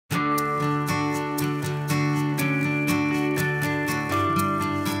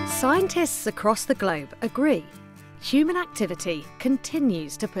Scientists across the globe agree human activity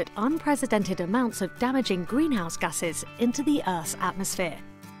continues to put unprecedented amounts of damaging greenhouse gases into the Earth's atmosphere.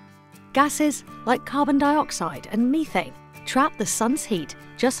 Gases like carbon dioxide and methane trap the sun's heat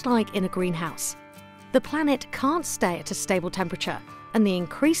just like in a greenhouse. The planet can't stay at a stable temperature, and the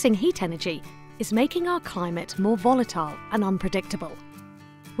increasing heat energy is making our climate more volatile and unpredictable.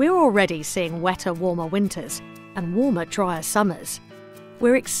 We're already seeing wetter, warmer winters and warmer, drier summers.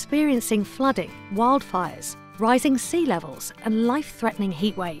 We're experiencing flooding, wildfires, rising sea levels and life-threatening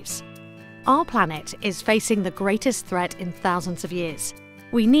heat waves. Our planet is facing the greatest threat in thousands of years.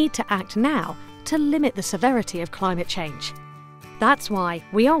 We need to act now to limit the severity of climate change. That's why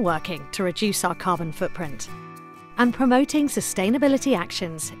we are working to reduce our carbon footprint and promoting sustainability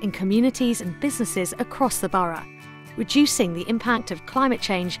actions in communities and businesses across the borough, reducing the impact of climate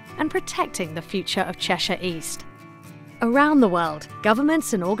change and protecting the future of Cheshire East. Around the world,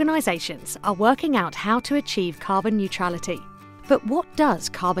 governments and organisations are working out how to achieve carbon neutrality. But what does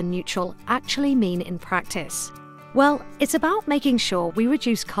carbon neutral actually mean in practice? Well, it's about making sure we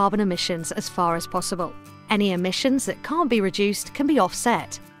reduce carbon emissions as far as possible. Any emissions that can't be reduced can be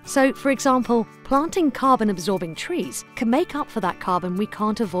offset. So, for example, planting carbon-absorbing trees can make up for that carbon we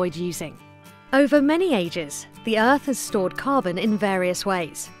can't avoid using. Over many ages, the Earth has stored carbon in various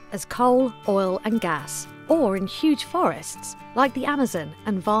ways, as coal, oil and gas, or in huge forests like the Amazon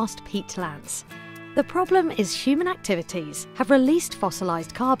and vast peatlands. The problem is human activities have released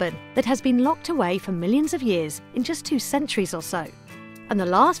fossilised carbon that has been locked away for millions of years in just 2 centuries or so. And the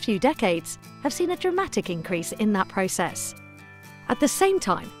last few decades have seen a dramatic increase in that process. At the same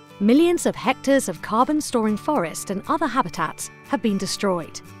time, millions of hectares of carbon-storing forest and other habitats have been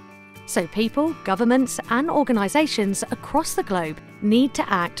destroyed. So people, governments and organisations across the globe need to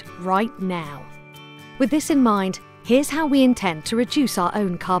act right now. With this in mind, here's how we intend to reduce our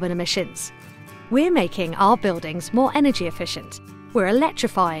own carbon emissions. We're making our buildings more energy efficient. We're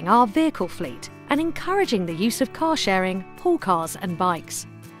electrifying our vehicle fleet and encouraging the use of car sharing, pool cars and bikes.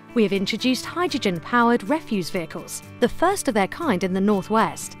 We have introduced hydrogen-powered refuse vehicles, the first of their kind in the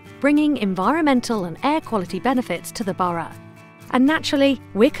Northwest, bringing environmental and air quality benefits to the borough. And naturally,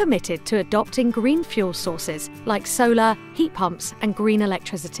 we're committed to adopting green fuel sources like solar, heat pumps and green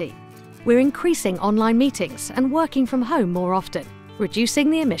electricity. We're increasing online meetings and working from home more often, reducing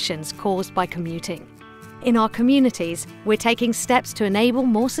the emissions caused by commuting. In our communities, we're taking steps to enable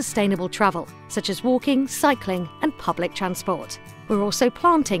more sustainable travel, such as walking, cycling and public transport. We're also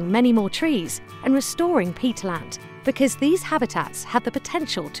planting many more trees and restoring peatland, because these habitats have the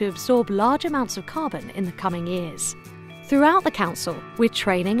potential to absorb large amounts of carbon in the coming years. Throughout the council, we're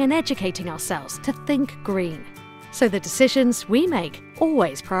training and educating ourselves to think green, so the decisions we make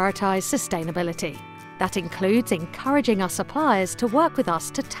always prioritise sustainability. That includes encouraging our suppliers to work with us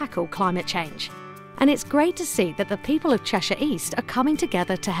to tackle climate change. And it's great to see that the people of Cheshire East are coming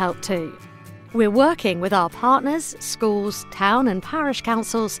together to help too. We're working with our partners, schools, town and parish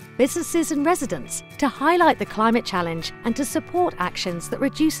councils, businesses and residents to highlight the climate challenge and to support actions that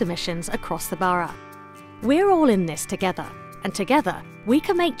reduce emissions across the borough. We're all in this together, and together we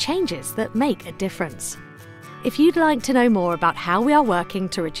can make changes that make a difference. If you'd like to know more about how we are working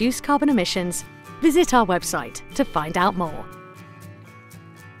to reduce carbon emissions, visit our website to find out more.